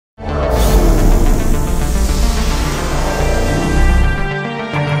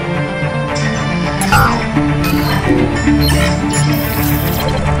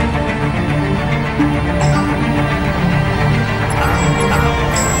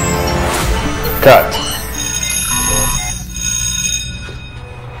Cut.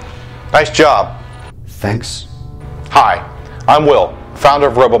 Nice job. Thanks. Hi, I'm Will, founder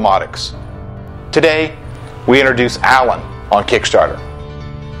of Robomodix. Today, we introduce Alan on Kickstarter.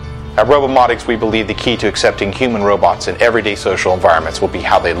 At Robomodix, we believe the key to accepting human robots in everyday social environments will be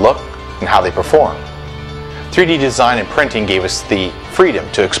how they look and how they perform. 3D design and printing gave us the freedom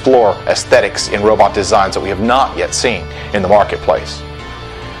to explore aesthetics in robot designs that we have not yet seen in the marketplace.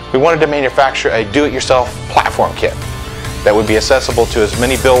 We wanted to manufacture a do-it-yourself platform kit that would be accessible to as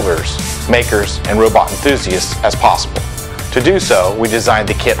many builders, makers, and robot enthusiasts as possible. To do so, we designed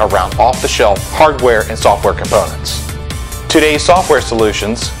the kit around off-the-shelf hardware and software components. Today's software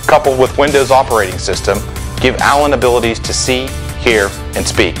solutions, coupled with Windows operating system, give Alan abilities to see, hear, and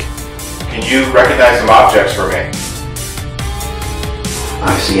speak. Can you recognize some objects for me?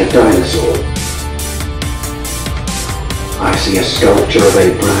 I see a dinosaur. I see a sculpture of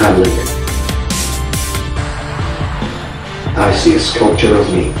Abraham Lincoln. I see a sculpture of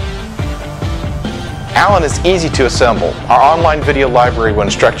me. Alan is easy to assemble. Our online video library will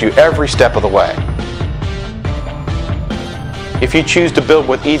instruct you every step of the way. If you choose to build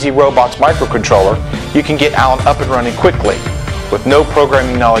with Easy Robot's microcontroller, you can get Alan up and running quickly with no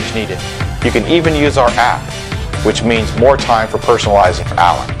programming knowledge needed. You can even use our app, which means more time for personalizing for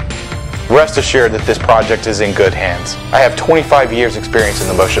Alan. Rest assured that this project is in good hands. I have 25 years experience in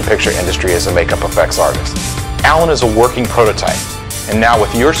the motion picture industry as a makeup effects artist. Alan is a working prototype, and now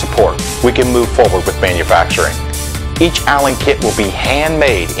with your support, we can move forward with manufacturing. Each Alan kit will be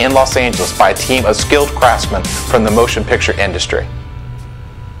handmade in Los Angeles by a team of skilled craftsmen from the motion picture industry.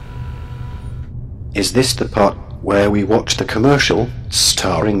 Is this the part where we watch the commercial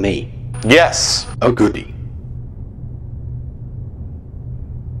starring me? Yes. Oh goody.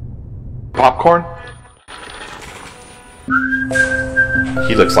 Popcorn?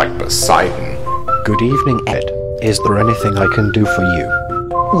 He looks like Poseidon. Good evening, Ed. Is there anything I can do for you?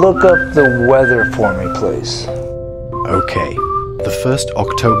 Look up the weather for me, please. Okay. The first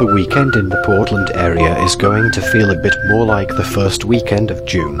October weekend in the Portland area is going to feel a bit more like the first weekend of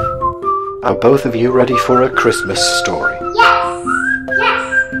June. Are both of you ready for a Christmas story? Yes!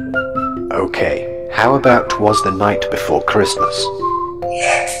 Yes! Okay. How about 'Twas the Night Before Christmas?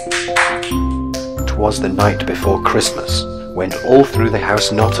 'Twas the night before Christmas, when all through the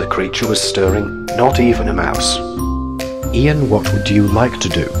house not a creature was stirring, not even a mouse. Ian, what would you like to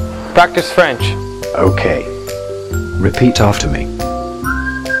do? Practice French. Okay. Repeat after me.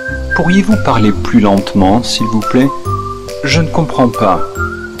 Pourriez-vous parler plus lentement, s'il vous plaît? Je ne comprends pas.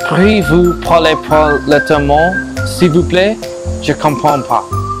 Pourriez-vous parler plus lentement, s'il vous plaît? Je comprends pas.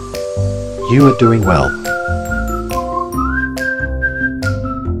 You are doing well.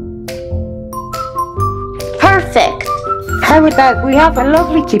 Perfect. How about we have a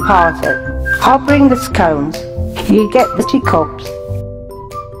lovely tea party? I'll bring the scones. You get the teacups.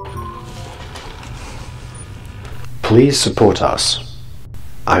 Please support us.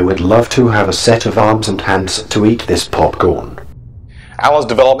 I would love to have a set of arms and hands to eat this popcorn. Alan's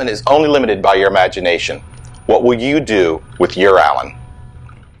development is only limited by your imagination. What will you do with your Alan?